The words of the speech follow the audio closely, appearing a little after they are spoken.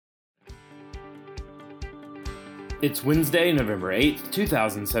It's Wednesday, November 8th,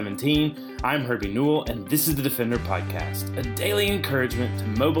 2017. I'm Herbie Newell, and this is the Defender Podcast, a daily encouragement to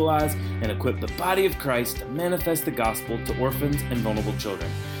mobilize and equip the body of Christ to manifest the gospel to orphans and vulnerable children.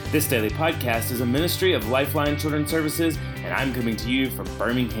 This daily podcast is a ministry of Lifeline Children's Services, and I'm coming to you from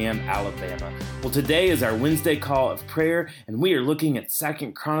Birmingham, Alabama. Well, today is our Wednesday call of prayer, and we are looking at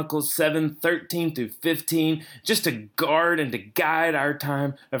 2 Chronicles 7:13 through 15, just to guard and to guide our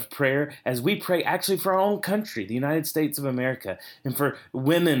time of prayer as we pray actually for our own country, the United States of America, and for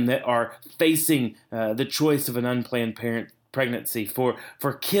women that are facing the choice of an unplanned pregnancy, for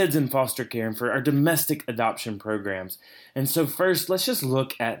kids in foster care, and for our domestic adoption programs. And so first, let's just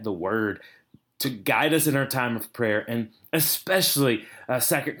look at the Word to guide us in our time of prayer, and especially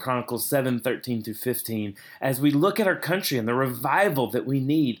 2 Chronicles 7:13 through 15, as we look at our country and the revival that we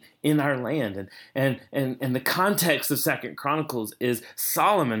need in our land. And the context of 2 Chronicles is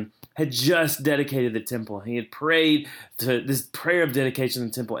Solomon had just dedicated the temple. He had prayed to this prayer of dedication of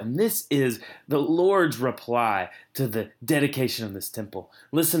the temple, and this is the Lord's reply to the dedication of this temple.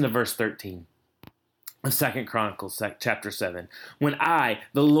 Listen to verse 13. Of 2 Chronicles chapter 7. When I,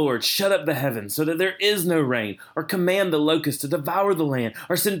 the Lord, shut up the heavens so that there is no rain, or command the locusts to devour the land,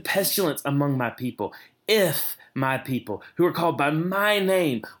 or send pestilence among my people, if my people, who are called by my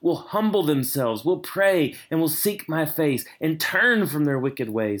name, will humble themselves, will pray, and will seek my face, and turn from their wicked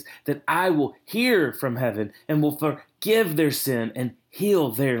ways, then I will hear from heaven, and will forgive their sin, and heal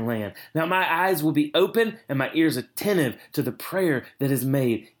their land. Now my eyes will be open, and my ears attentive to the prayer that is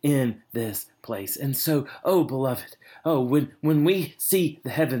made in this place. And so, beloved, when we see the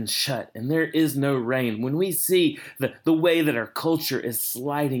heavens shut and there is no rain, when we see the way that our culture is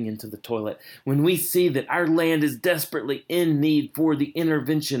sliding into the toilet, when we see that our land is desperately in need for the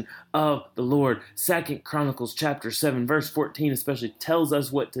intervention of the Lord, 2 Chronicles chapter 7, verse 14 especially tells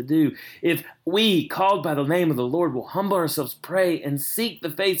us what to do. If we, called by the name of the Lord, will humble ourselves, pray, and seek the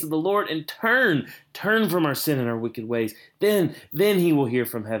face of the Lord, and turn from our sin and our wicked ways, then he will hear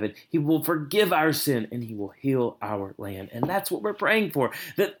from heaven. He will forgive our sin, and he will heal our land. And that's what we're praying for,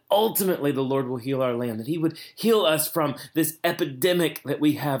 that ultimately the Lord will heal our land, that he would heal us from this epidemic that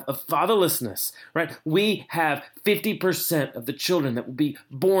we have of fatherlessness, right? We have 50% of the children that will be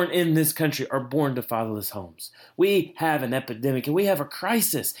born in this country are born to fatherless homes. We have an epidemic, and we have a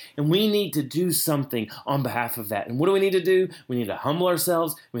crisis, and we need to do something on behalf of that. And what do we need to do? We need to humble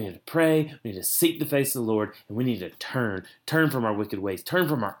ourselves, we need to pray, we need to seek the face of the Lord, and we need to turn from our wicked ways, turn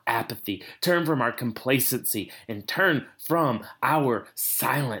from our apathy, turn from our complacency, and turn from our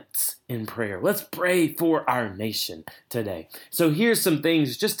silence in prayer. Let's pray for our nation today. So here's some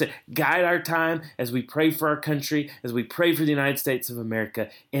things just to guide our time as we pray for our country, as we pray for the United States of America,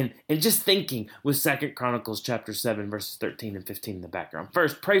 and just thinking with 2 Chronicles chapter 7, verses 13 and 15 in the background.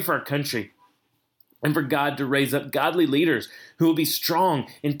 First, pray for our country and for God to raise up godly leaders who will be strong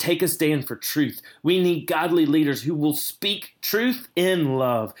and take a stand for truth. We need godly leaders who will speak truth in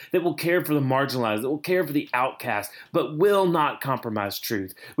love, that will care for the marginalized, that will care for the outcast, but will not compromise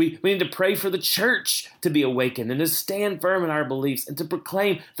truth. We need to pray for the church to be awakened and to stand firm in our beliefs and to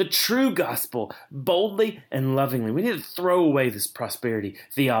proclaim the true gospel boldly and lovingly. We need to throw away this prosperity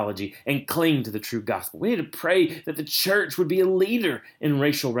theology and cling to the true gospel. We need to pray that the church would be a leader in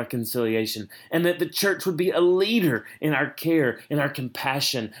racial reconciliation, and that the church would be a leader in our care, in our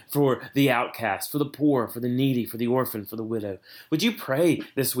compassion for the outcast, for the poor, for the needy, for the orphan, for the widow. Would you pray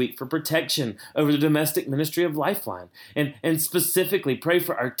this week for protection over the domestic ministry of Lifeline? And specifically pray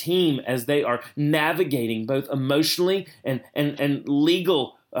for our team as they are navigating both emotionally and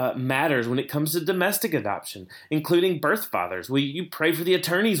legal matters when it comes to domestic adoption, including birth fathers. Will you pray for the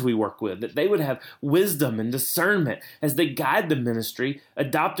attorneys we work with, that they would have wisdom and discernment as they guide the ministry,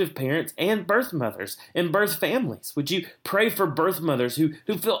 adoptive parents, and birth mothers and birth families? Would you pray for birth mothers who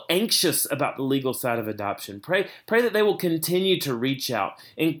feel anxious about the legal side of adoption? Pray that they will continue to reach out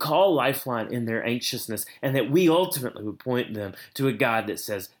and call Lifeline in their anxiousness, and that we ultimately would point them to a God that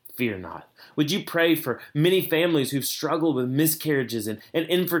says, fear not. Would you pray for many families who've struggled with miscarriages and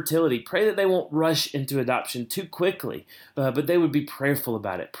infertility? Pray that they won't rush into adoption too quickly, but they would be prayerful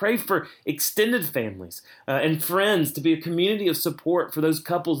about it. Pray for extended families and friends to be a community of support for those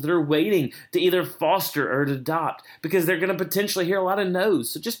couples that are waiting to either foster or to adopt, because they're going to potentially hear a lot of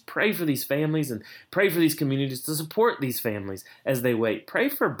no's. So just pray for these families and pray for these communities to support these families as they wait. Pray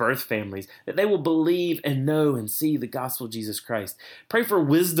for birth families, that they will believe and know and see the gospel of Jesus Christ. Pray for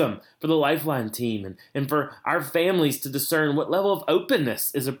wisdom for the Lifeline team and for our families to discern what level of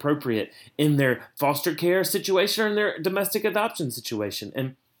openness is appropriate in their foster care situation or in their domestic adoption situation.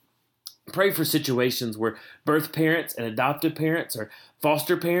 And pray for situations where birth parents and adoptive parents are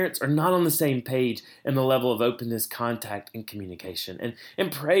foster parents are not on the same page in the level of openness, contact, and communication.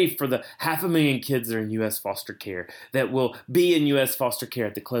 And pray for the 500,000 kids that are in U.S. foster care, that will be in U.S. foster care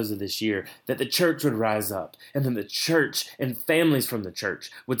at the close of this year, that the church would rise up, and then the church and families from the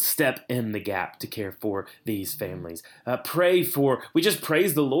church would step in the gap to care for these families. We just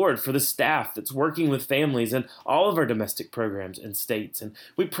praise the Lord for the staff that's working with families in all of our domestic programs and states. And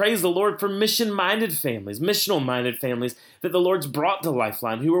we praise the Lord for mission-minded families, missional-minded families that the Lord's brought to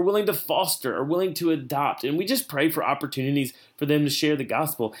Lifeline who are willing to foster or willing to adopt. And we just pray for opportunities for them to share the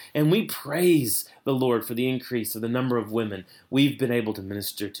gospel. And we praise the Lord for the increase of the number of women we've been able to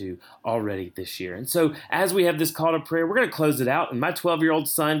minister to already this year. And so as we have this call to prayer, we're going to close it out. And my 12-year-old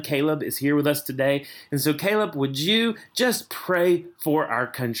son, Caleb, is here with us today. And so Caleb, would you just pray for our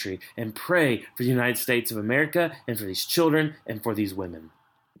country and pray for the United States of America and for these children and for these women?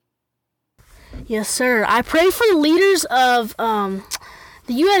 Yes, sir. I pray for the leaders of the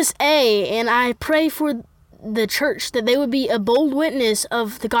USA, and I pray for the church that they would be a bold witness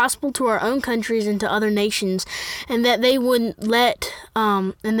of the gospel to our own countries and to other nations, and that they would not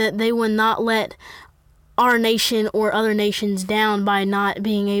let our nation or other nations down by not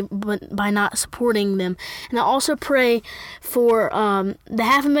supporting them. And I also pray for the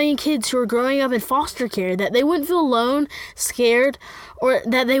 500,000 kids who are growing up in foster care, that they wouldn't feel alone, scared, or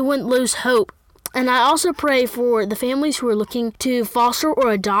that they wouldn't lose hope. And I also pray for the families who are looking to foster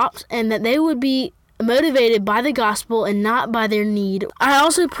or adopt, and that they would be motivated by the gospel and not by their need. I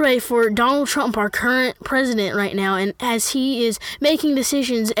also pray for Donald Trump, our current president right now, and as he is making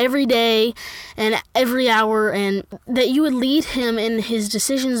decisions every day and every hour, and that you would lead him in his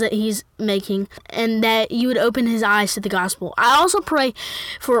decisions that he's making, and that you would open his eyes to the gospel. I also pray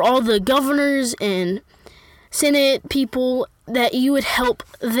for all the governors and Senate people, that you would help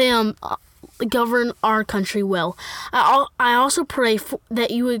them govern our country well. I also pray that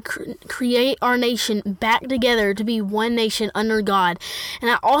you would create our nation back together to be one nation under God.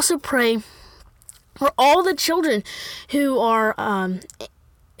 And I also pray for all the children who are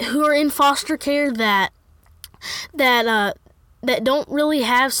in foster care that don't really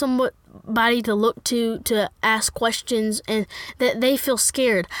have somebody to look to ask questions, and that they feel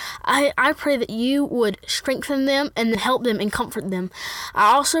scared. I pray that you would strengthen them and help them and comfort them.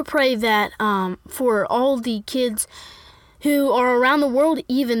 I also pray that for all the kids who are around the world,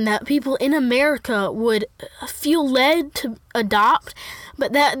 even, that people in America would feel led to adopt,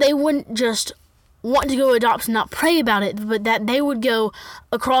 but that they wouldn't just want to go adopt and not pray about it, but that they would go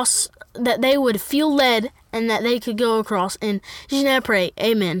across, that they would feel led, and that they could go across. And just I pray,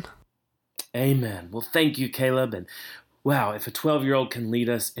 amen. Amen. Well, thank you, Caleb. And wow, if a 12-year-old can lead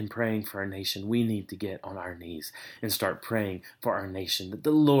us in praying for our nation, we need to get on our knees and start praying for our nation, that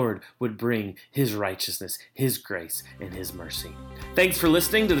the Lord would bring His righteousness, His grace, and His mercy. Thanks for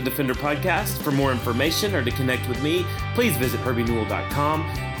listening to the Defender Podcast. For more information or to connect with me, please visit herbienewell.com.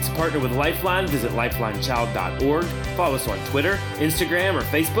 To partner with Lifeline, visit lifelinechild.org. Follow us on Twitter, Instagram, or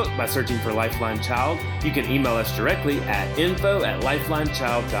Facebook by searching for Lifeline Child. You can email us directly at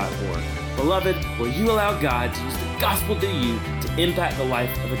info@lifelinechild.org. Beloved, will you allow God to use the gospel to you to impact the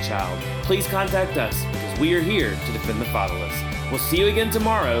life of a child? Please contact us, because we are here to defend the fatherless. We'll see you again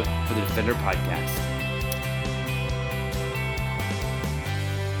tomorrow for the Defender Podcast.